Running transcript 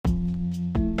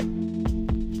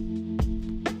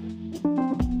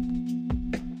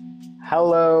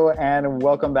Hello and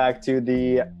welcome back to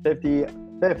the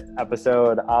 55th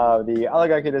episode of the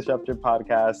Oligarchy Disrupted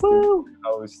podcast. Woo!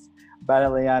 Host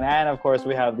Bennett Leon, and of course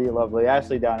we have the lovely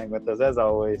Ashley Downing with us as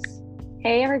always.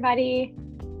 Hey everybody.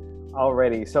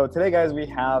 Alrighty, so today guys we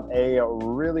have a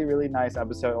really nice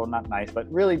episode, well not nice, but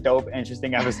really dope,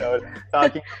 interesting episode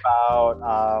talking about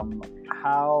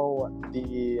how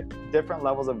the different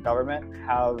levels of government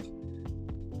have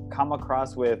come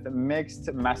across with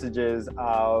mixed messages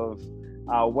of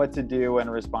what to do in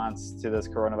response to this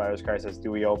coronavirus crisis.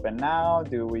 Do we open now?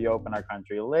 Do we open our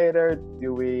country later?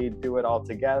 Do we do it all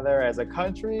together as a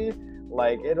country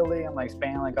like Italy and like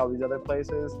Spain, like all these other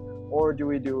places? Or do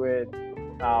we do it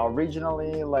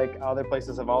regionally like other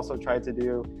places have also tried to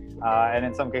do? And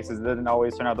in some cases, it didn't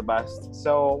always turn out the best.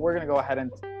 So we're going to go ahead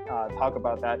and talk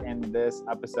about that in this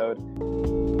episode.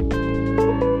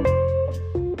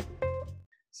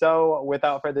 So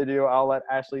without further ado, I'll let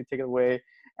Ashley take it away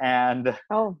and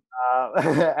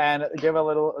and give a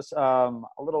little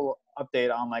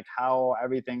update on like how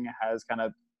everything has kind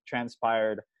of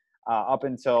transpired up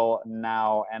until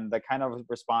now, and the kind of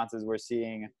responses we're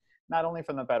seeing not only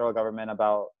from the federal government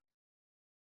about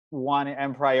wanting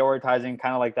and prioritizing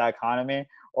kind of like the economy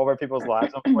over people's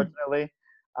lives, unfortunately,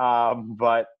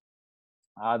 but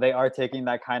they are taking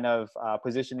that kind of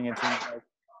positioning into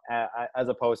as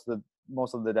opposed to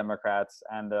most of the Democrats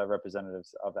and the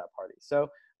representatives of that party. So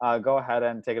go ahead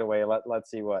and take it away. Let's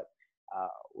see what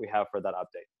we have for that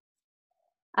update.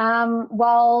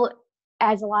 Well,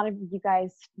 as a lot of you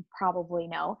guys probably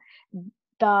know,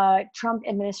 the Trump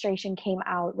administration came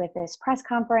out with this press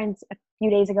conference a few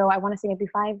days ago. I want to say maybe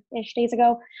 5-ish days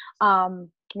ago,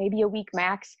 maybe a week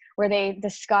max, where they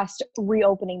discussed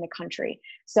reopening the country.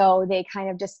 So they kind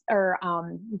of just are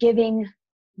giving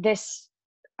this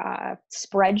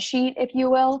spreadsheet, if you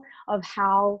will, of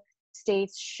how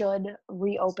states should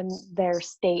reopen their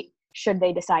state should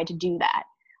they decide to do that.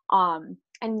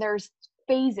 And there's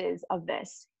phases of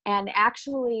this. And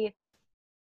actually,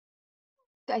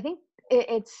 I think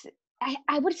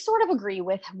I would sort of agree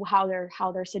with how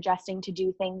they're suggesting to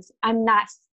do things. I'm not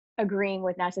agreeing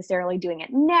with necessarily doing it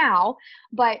now,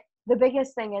 but the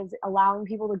biggest thing is allowing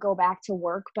people to go back to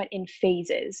work, but in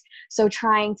phases. So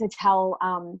trying to tell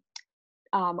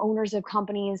owners of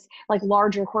companies, like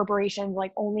larger corporations,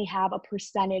 like only have a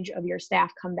percentage of your staff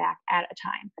come back at a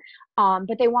time.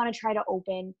 But they want to try to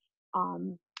open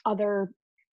other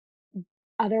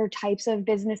types of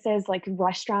businesses like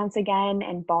restaurants again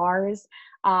and bars,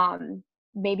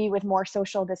 maybe with more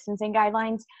social distancing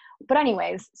guidelines. But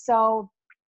anyways, so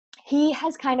he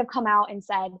has kind of come out and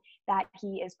said that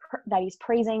he's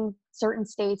praising certain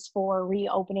states for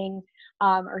reopening,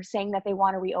 or saying that they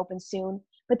want to reopen soon.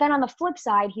 But then on the flip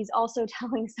side, he's also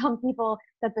telling some people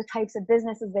that the types of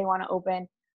businesses they want to open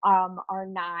are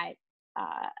not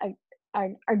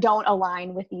or don't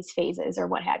align with these phases or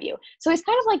what have you. So he's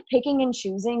kind of like picking and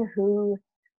choosing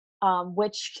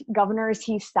which governors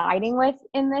he's siding with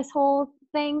in this whole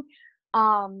thing.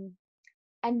 And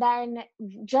then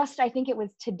I think it was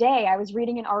today, I was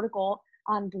reading an article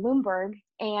on Bloomberg,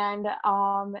 and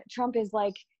Trump is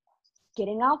like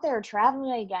getting out there,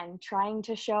 traveling again, trying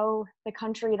to show the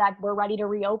country that we're ready to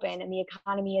reopen and the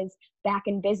economy is back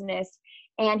in business.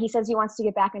 And he says he wants to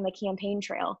get back on the campaign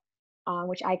trail,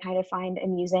 which I kind of find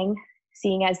amusing,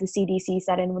 seeing as the CDC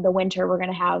said in the winter we're going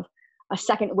to have a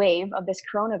second wave of this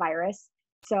coronavirus.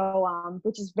 So,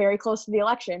 which is very close to the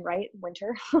election, right?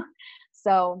 Winter.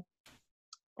 So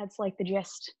that's like the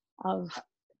gist of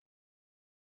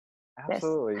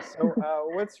Absolutely. this. So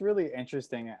what's really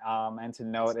interesting and to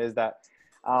note is that,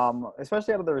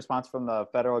 especially out of the response from the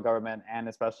federal government and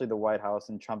especially the White House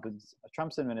and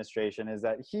Trump's administration, is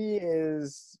that he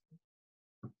is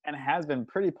and has been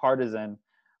pretty partisan,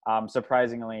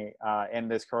 surprisingly, in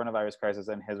this coronavirus crisis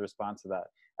and his response to that.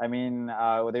 I mean,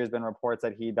 there's been reports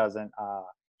that he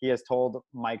has told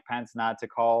Mike Pence not to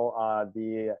call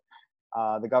the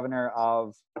governor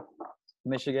of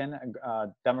Michigan,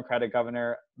 Democratic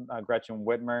Governor Gretchen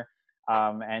Whitmer,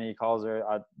 and he calls her,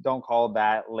 don't call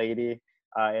that lady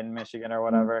in Michigan or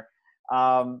whatever.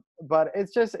 But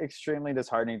it's just extremely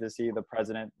disheartening to see the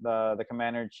president, the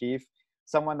commander-in-chief,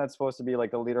 someone that's supposed to be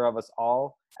like the leader of us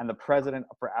all and the president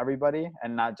for everybody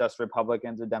and not just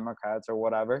Republicans or Democrats or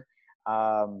whatever,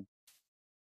 kind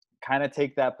of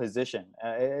take that position.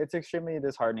 It's extremely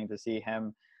disheartening to see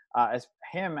him, as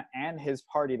him and his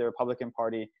party, the Republican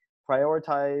Party,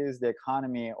 prioritize the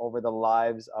economy over the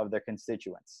lives of their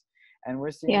constituents. And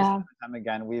we're seeing this time and time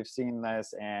again. We've seen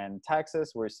this in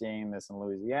Texas. We're seeing this in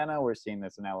Louisiana. We're seeing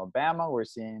this in Alabama. We're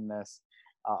seeing this,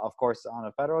 of course, on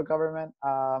the federal government.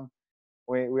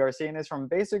 We are seeing this from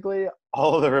basically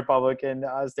all of the Republican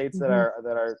states that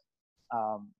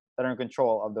Mhm. are in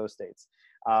control of those states,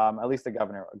 at least the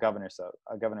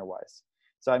governor wise.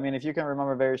 So I mean, if you can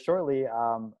remember very shortly,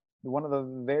 one of the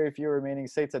very few remaining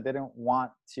states that didn't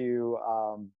want to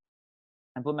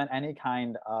implement any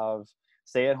kind of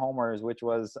stay-at-home orders, which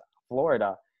was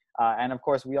Florida. And of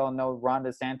course, we all know Ron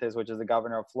DeSantis, which is the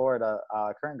governor of Florida,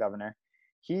 current governor.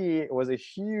 He was a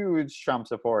huge Trump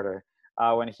supporter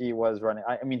when he was running.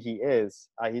 I mean,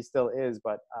 he still is,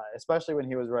 but especially when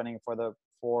he was running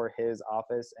for his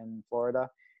office in Florida,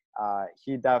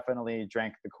 he definitely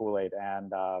drank the Kool-Aid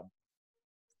and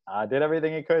did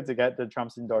everything he could to get the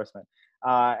Trump's endorsement.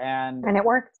 And And it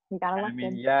worked. He got I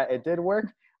mean, elected. yeah, it did work.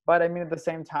 But I mean, at the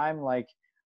same time, like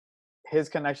his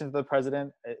connection to the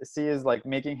president, is like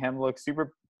making him look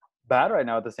super bad right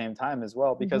now at the same time as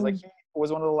well, because like Hmm. he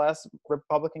was one of the last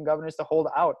Republican governors to hold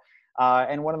out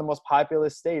in one of the most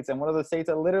populous states, and one of the states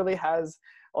that literally has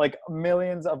like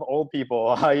millions of old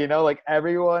people. Like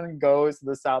everyone goes to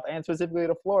the South and specifically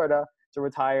to Florida to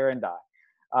retire and die.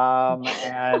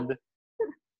 And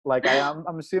like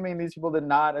I'm assuming these people did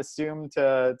not assume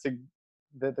to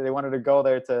that they wanted to go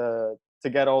there to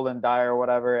get old and die or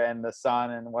whatever, and the sun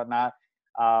and whatnot,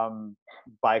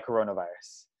 by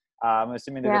coronavirus. I'm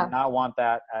assuming they did Yeah. not want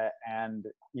that, and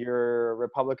your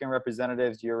Republican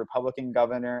representatives, your Republican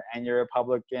governor, and your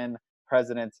Republican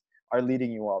president are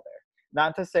leading you all there.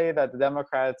 Not to say that the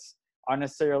Democrats are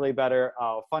necessarily better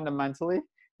fundamentally,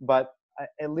 but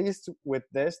at least with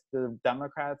this, the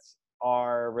Democrats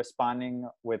are responding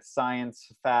with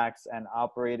science, facts, and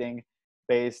operating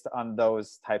based on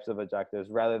those types of objectives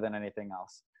rather than anything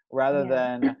else. Rather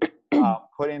Yeah. than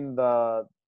putting the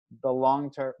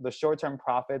short-term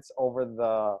profits over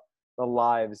the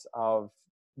lives of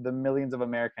the millions of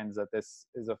Americans that this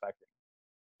is affecting.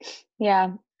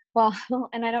 Yeah. Well,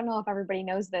 and I don't know if everybody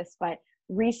knows this, but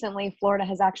recently Florida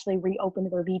has actually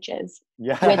reopened their beaches, which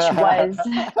Yeah. was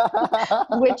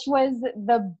which was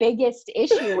the biggest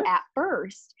issue at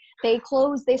first. They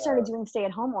started doing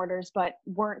stay-at-home orders, but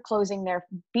weren't closing their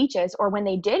beaches, or when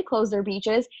they did close their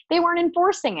beaches, they weren't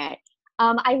enforcing it.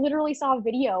 I literally saw a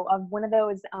video of one of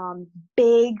those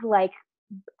big like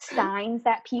signs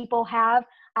that people have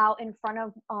out in front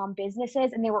of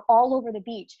businesses, and they were all over the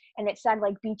beach, and it said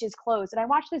like beaches closed. And I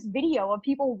watched this video of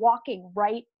people walking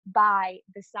right by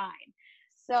the sign.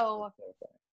 So,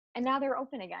 and now they're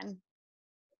open again.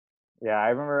 Yeah, I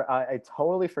remember. I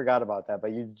totally forgot about that,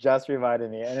 but you just reminded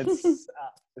me, and it's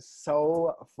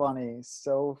so funny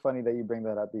that you bring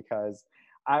that up, because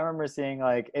I remember seeing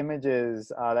like images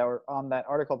that were on that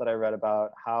article that I read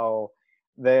about how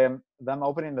them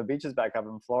opening the beaches back up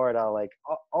in Florida. Like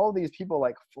all these people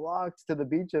like flocked to the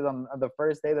beaches on the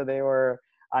first day that they were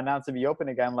announced to be open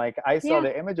again. Like I saw Yeah,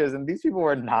 the images, and these people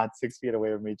were not 6 feet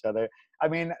away from each other. I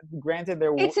mean, granted,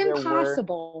 it's there were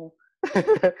impossible.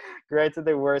 granted,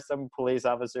 there were some police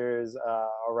officers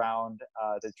around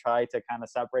to try to kind of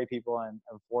separate people and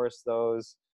enforce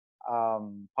those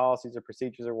policies or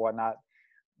procedures or whatnot.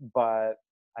 But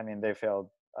I mean, they failed,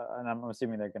 and I'm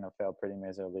assuming they're going to fail pretty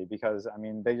miserably, because I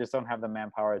mean, they just don't have the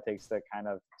manpower it takes to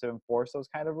enforce those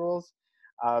kind of rules.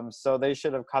 So they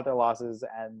should have cut their losses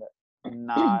and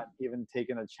not even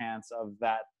taken a chance of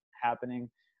that happening.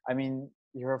 I mean,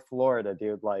 you're Florida,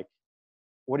 dude. Like,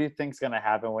 what do you think's gonna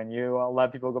happen when you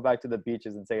let people go back to the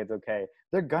beaches and say it's okay?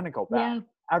 They're gonna go back. Yeah,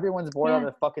 Everyone's bored out of yeah.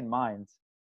 their fucking minds.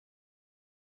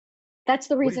 That's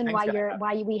the What do you reason think's gonna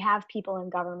why we have people in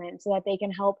government, so that they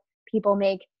can help people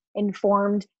make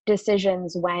informed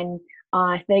decisions when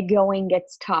the going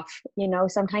gets tough.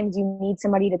 Sometimes you need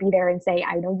somebody to be there and say,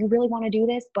 I know you really want to do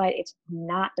this, but it's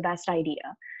not the best idea.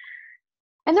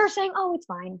 And they're saying, oh, it's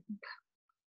fine.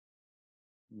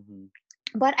 happen?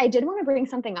 But I did want to bring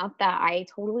something up that I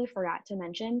totally forgot to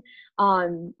mention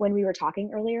when we were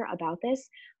talking earlier about this,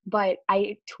 but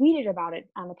I tweeted about it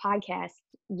on the podcast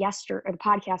yesterday, the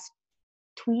podcast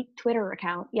Twitter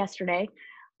account yesterday.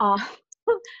 Uh,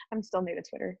 I'm still new to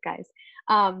Twitter, guys.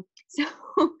 So,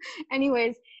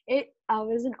 anyways, it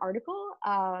was an article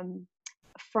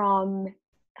from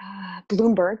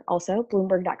Bloomberg, also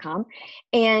Bloomberg.com,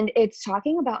 and it's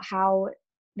talking about how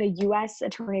the U.S.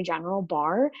 Attorney General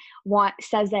Barr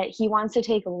says that he wants to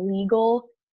take legal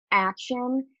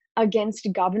action against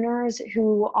governors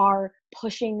who are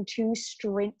pushing too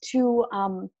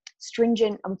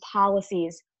stringent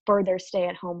policies for their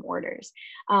stay-at-home orders,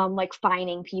 like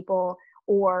fining people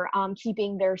or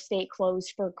keeping their state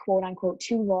closed for quote unquote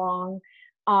too long.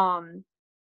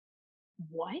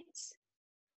 What?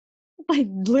 Like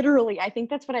literally, I think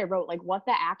that's what I wrote. Like, what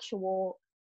the actual?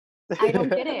 I don't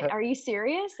get it. Are you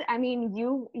serious? I mean,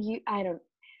 I don't.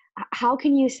 How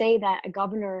can you say that a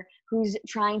governor who's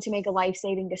trying to make a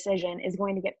life-saving decision is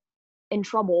going to get in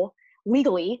trouble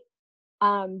legally,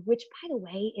 which, by the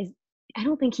way, is, I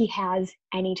don't think he has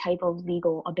any type of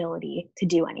legal ability to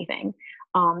do anything.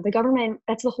 The government,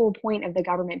 that's the whole point of the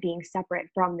government being separate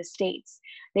from the states.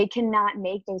 They cannot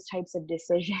make those types of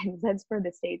decisions. That's for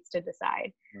the states to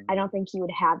decide. I don't think he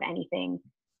would have anything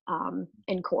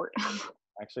in court.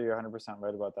 Actually, you're 100%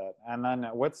 right about that. And then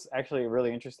what's actually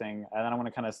really interesting, and then I want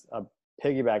to kind of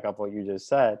piggyback off what you just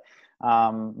said,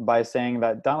 by saying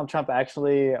that Donald Trump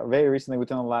actually very recently,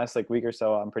 within the last like week or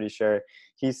so, I'm pretty sure,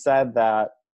 he said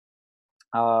that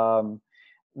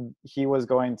he was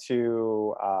going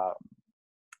to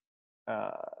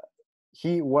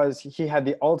he had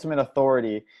the ultimate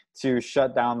authority to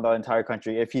shut down the entire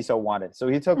country if he so wanted. So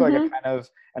he took like a kind of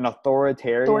an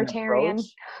authoritarian approach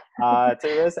to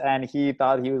this, and he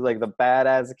thought he was like the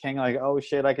badass king, like, oh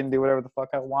shit, I can do whatever the fuck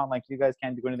I want, like you guys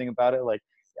can't do anything about it. Like,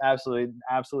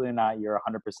 absolutely not. You're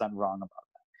 100% wrong about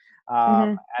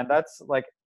that. And that's like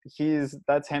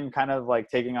that's him kind of like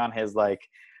taking on his like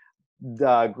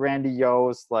the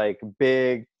grandiose, like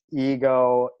big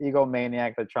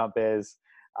egomaniac that Trump is,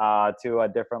 to a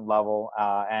different level,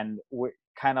 and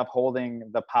kind of holding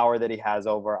the power that he has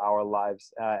over our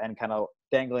lives, and kind of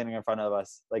dangling in front of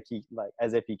us like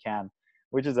as if he can,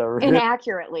 which is a really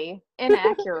inaccurately.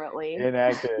 Inaccurately.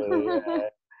 Yeah.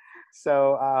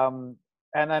 So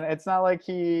and then it's not like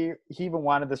he even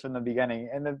wanted this from the beginning,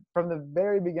 and from the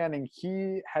very beginning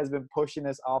he has been pushing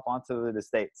this off onto the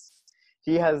states.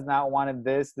 He has not wanted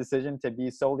this decision to be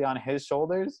solely on his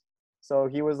shoulders. So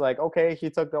he was like, okay,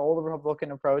 he took the old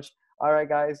Republican approach. All right,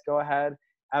 guys, go ahead.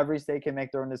 Every state can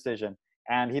make their own decision.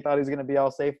 And he thought he was going to be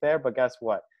all safe there. But guess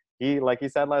what? Like he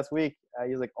said last week,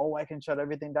 he's like, oh, I can shut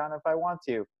everything down if I want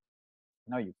to.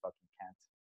 No, you fucking can't.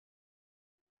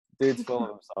 Dude's full of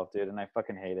himself, dude. And I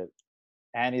fucking hate it.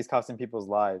 And he's costing people's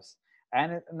lives.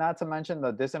 And not to mention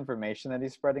the disinformation that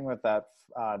he's spreading with that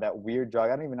weird drug.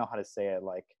 I don't even know how to say it.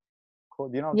 Like, do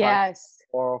you know what I'm talking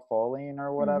about? Chloroformine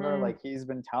or whatever. Like he's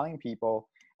been telling people,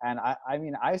 and I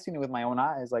mean I've seen it with my own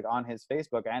eyes, like on his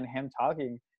Facebook, and him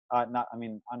talking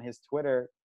on his Twitter,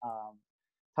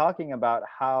 talking about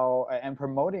how and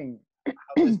promoting how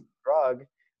this drug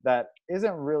that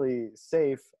isn't really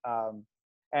safe,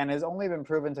 and has only been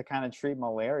proven to kind of treat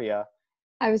malaria.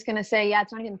 I was going to say, yeah,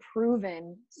 it's not even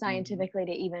proven scientifically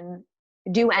to even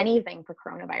do anything for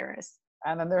coronavirus.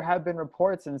 And then there have been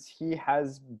reports, since he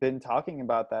has been talking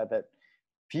about that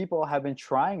people have been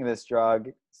trying this drug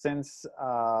since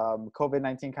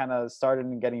COVID-19 kind of started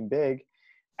and getting big,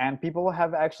 and people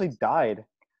have actually died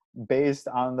based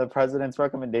on the president's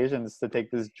recommendations to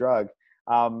take this drug.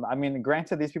 I mean,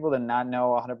 granted, these people did not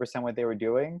know 100% what they were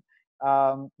doing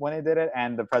when they did it,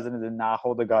 and the president did not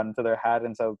hold a gun to their head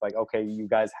and said, like, okay, you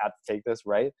guys have to take this,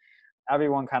 right?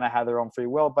 Everyone kind of had their own free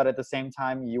will, but at the same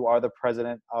time, you are the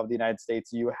president of the United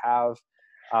States. You have,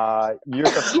 you're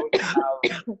supposed to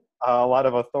have a lot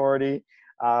of authority,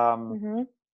 and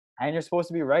you're supposed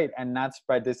to be right and not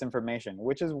spread disinformation,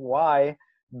 which is why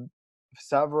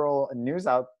several news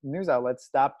outlets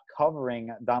stopped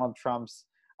covering Donald Trump's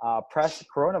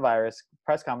coronavirus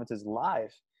press conferences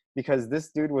live, because this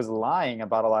dude was lying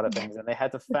about a lot of things, and they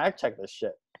had to fact check this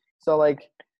shit. So like,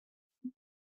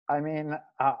 I mean,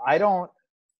 I don't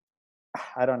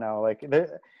know. Like,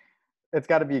 it's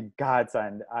got to be a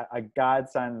godsend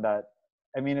that,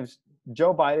 I mean, if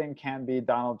Joe Biden can be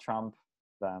Donald Trump,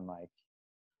 then like,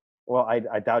 well,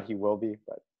 I doubt he will be,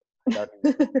 but I doubt he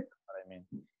will be. But I mean,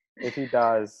 if he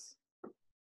does,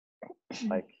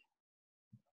 like,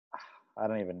 I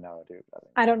don't even know, dude.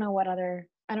 I don't know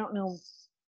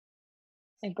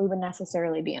if we would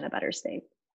necessarily be in a better state.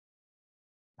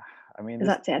 I mean, is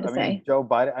that sad to say? Joe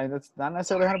Biden, that's not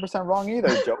necessarily 100% wrong either.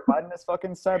 Joe Biden has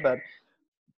fucking said that,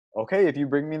 okay, if you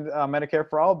bring me a Medicare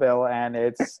for All bill and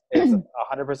it's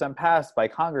 100% passed by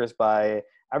Congress, by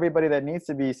everybody that needs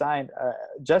to be signed,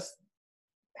 just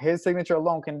his signature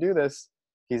alone can do this.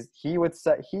 He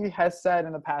has said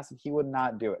in the past that he would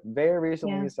not do it. Very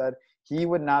recently, he said he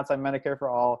would not sign Medicare for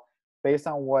All based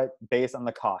on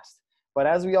the cost. But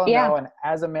as we all know, and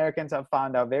as Americans have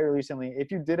found out very recently,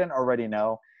 if you didn't already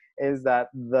know, is that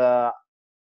the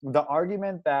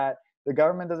argument that the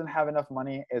government doesn't have enough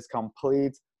money is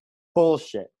complete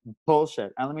bullshit.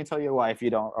 And let me tell you why, if you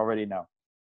don't already know.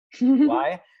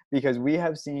 Why? Because we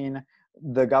have seen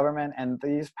the government and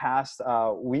these past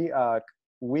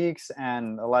weeks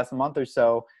and the last month or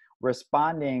so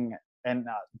responding in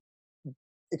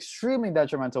extremely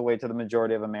detrimental way to the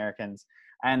majority of Americans,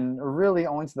 and really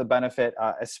only to the benefit,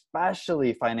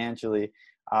 especially financially,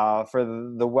 for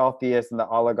the wealthiest and the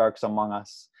oligarchs among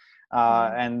us.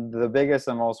 and the biggest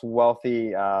and most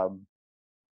wealthy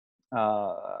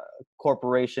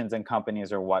corporations and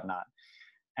companies or whatnot.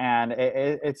 And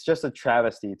it's just a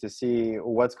travesty to see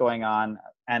what's going on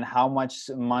and how much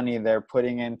money they're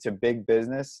putting into big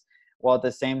business, while at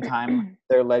the same time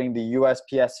they're letting the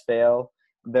USPS fail.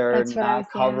 They're not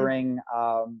covering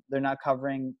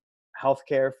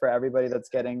healthcare for everybody that's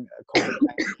getting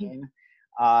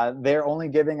COVID-19. They're only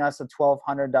giving us a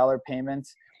 $1,200 payment,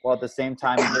 while at the same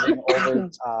time giving over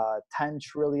 $10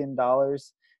 trillion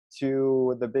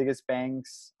to the biggest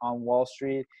banks on Wall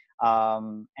Street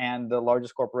and the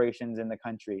largest corporations in the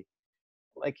country.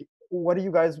 Like, what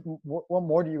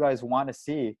more do you guys want to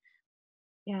see?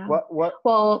 Yeah. What?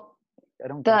 Well,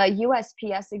 the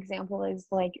USPS example is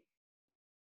like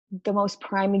the most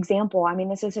prime example. I mean,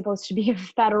 this is supposed to be a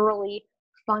federally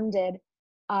funded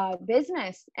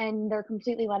business, and they're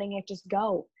completely letting it just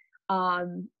go,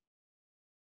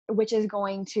 which is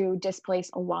going to displace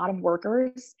a lot of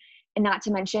workers, and not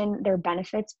to mention their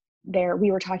benefits.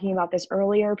 We were talking about this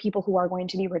earlier. People who are going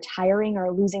to be retiring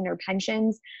are losing their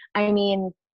pensions. I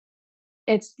mean,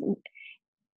 it's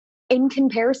in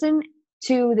comparison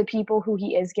to the people who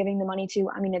he is giving the money to.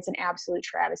 I mean, it's an absolute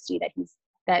travesty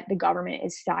that the government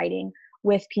is siding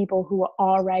with people who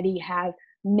already have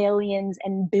millions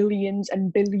and billions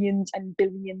and billions and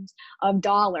billions of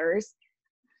dollars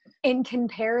in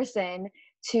comparison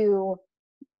to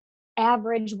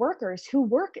average workers who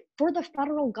work for the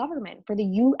federal government, for the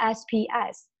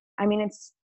USPS. I mean,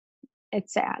 it's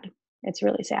sad. It's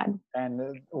really sad.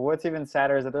 And what's even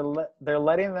sadder is that they're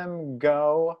letting them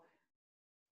go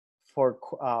for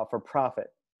profit.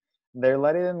 They're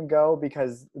letting them go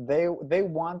because they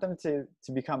want them to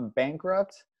become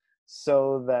bankrupt,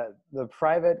 so that the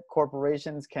private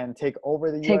corporations can take over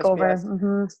the USPS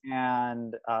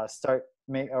and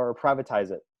or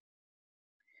privatize it.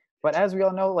 But as we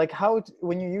all know, like,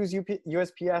 when you use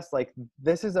USPS, like,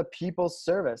 this is a people's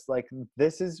service. Like,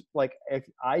 this is like,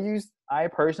 I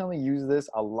personally use this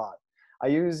a lot. I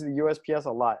use the USPS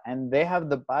a lot, and they have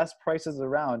the best prices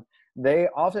around. They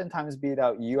oftentimes beat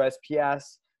out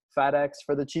USPS, FedEx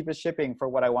for the cheapest shipping for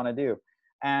what I want to do.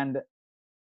 And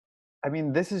I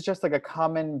mean, this is just like a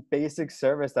common basic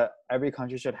service that every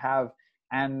country should have.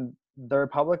 And the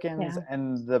Republicans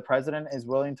and the president is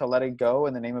willing to let it go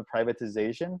in the name of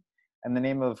privatization, in the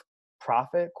name of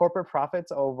corporate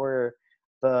profits over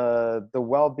the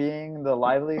well-being, the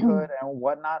livelihood and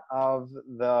whatnot of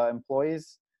the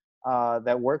employees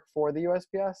that work for the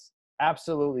USPS.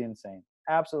 Absolutely insane.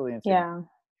 Absolutely insane. Yeah.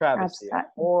 Travesty.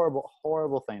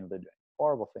 Horrible thing they're doing.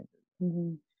 Horrible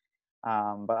thing.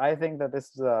 But I think that this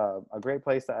is a great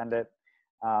place to end it.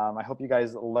 I hope you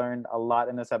guys learned a lot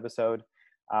in this episode.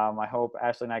 I hope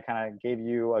Ashley and I kind of gave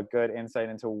you a good insight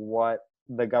into what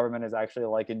the government is actually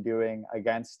like in doing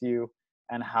against you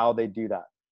and how they do that.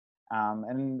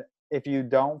 And if you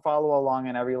don't follow along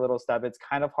in every little step, it's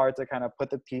kind of hard to kind of put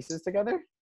the pieces together.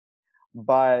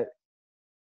 But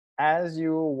as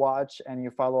you watch and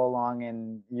you follow along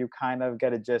and you kind of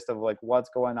get a gist of like what's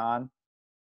going on,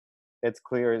 it's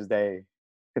clear as day.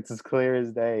 It's as clear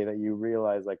as day that you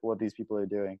realize like what these people are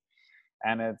doing.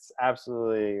 And it's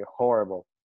absolutely horrible,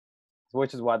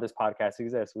 which is why this podcast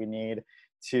exists. We need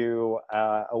to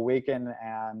awaken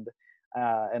and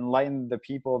enlighten the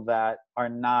people that are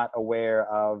not aware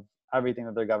of everything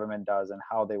that their government does and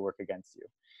how they work against you.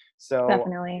 So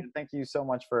definitely. Thank you so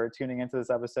much for tuning into this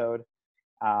episode.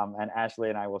 And Ashley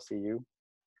and I will see you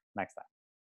next time.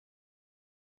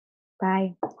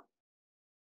 Bye.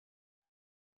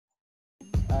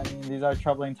 I mean, these are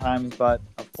troubling times, but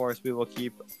of course we will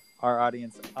keep our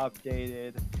audience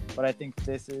updated. But I think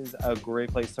this is a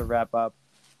great place to wrap up.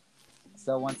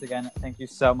 So once again, thank you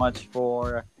so much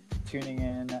for tuning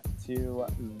in to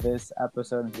this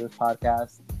episode of this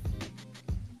podcast.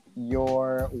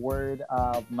 Your word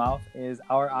of mouth is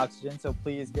our oxygen, so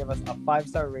please give us a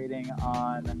 5-star rating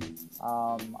on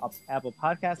Apple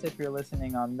Podcasts if you're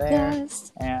listening on there.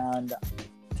 Yes. And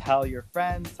tell your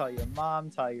friends, tell your mom,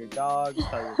 tell your dogs,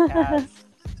 tell your cats,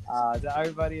 to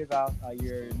everybody about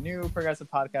your new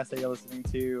progressive podcast that you're listening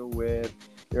to with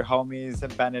your homies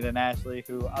Bennett and Ashley,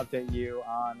 who update you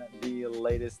on the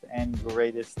latest and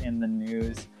greatest in the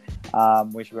news,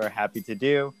 which we're happy to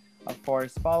do. Of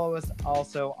course, follow us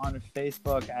also on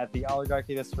Facebook at The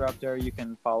Oligarchy Disruptor. You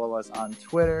can follow us on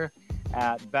Twitter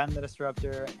at Ben the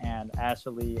Disruptor and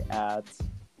Ashley at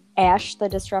Ash the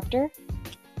Disruptor.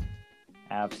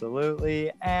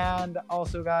 Absolutely. And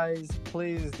also, guys,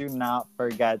 please do not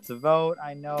forget to vote.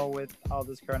 I know with all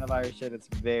this coronavirus shit, it's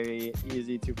very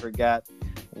easy to forget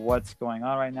what's going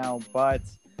on right now, but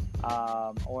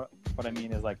what I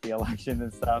mean is like the election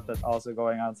and stuff that's also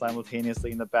going on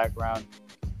simultaneously in the background.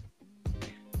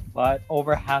 But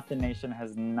over half the nation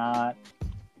has not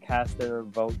cast their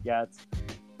vote yet.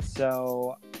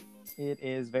 So it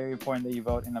is very important that you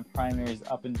vote in the primaries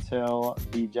up until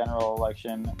the general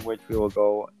election, which we will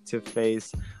go to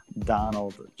face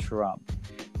Donald Trump.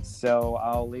 So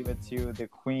I'll leave it to the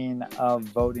queen of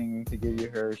voting to give you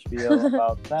her spiel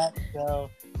about that. So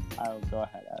I'll go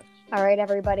ahead, Ash. All right,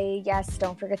 everybody. Yes,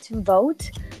 don't forget to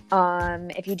vote.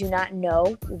 If you do not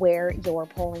know where your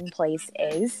polling place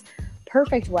is,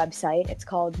 perfect website. It's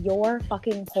called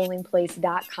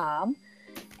yourfuckingpollingplace.com.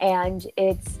 And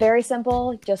it's very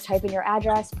simple. Just type in your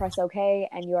address, press OK,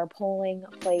 and your polling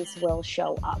place will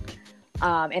show up.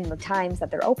 And the times that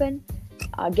they're open.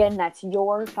 Again, that's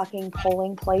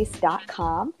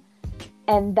yourfuckingpollingplace.com.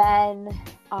 And then,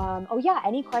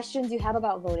 any questions you have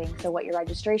about voting. So what your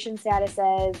registration status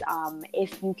is,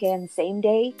 if you can same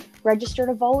day register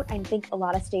to vote. I think a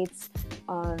lot of states,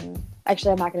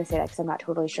 actually, I'm not going to say that because I'm not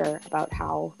totally sure about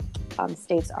how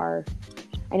states are.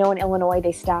 I know in Illinois,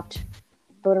 they stopped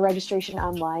voter registration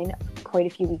online quite a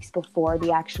few weeks before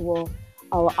the actual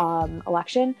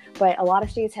election, but a lot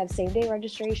of states have same-day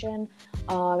registration.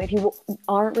 If you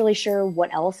aren't really sure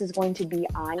what else is going to be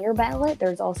on your ballot,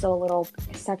 there's also a little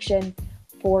section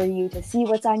for you to see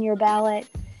what's on your ballot.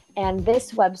 And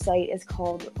this website is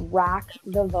called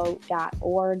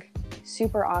rockthevote.org.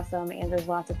 Super awesome, answers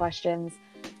lots of questions.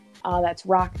 That's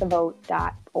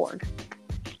rockthevote.org.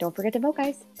 Don't forget to vote,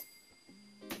 guys.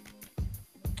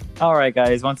 All right,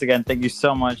 guys. Once again, thank you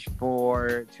so much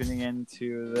for tuning in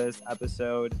to this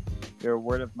episode. Your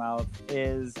word of mouth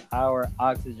is our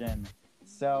oxygen.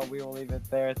 So we will leave it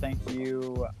there. Thank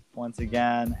you once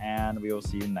again, and we will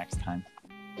see you next time.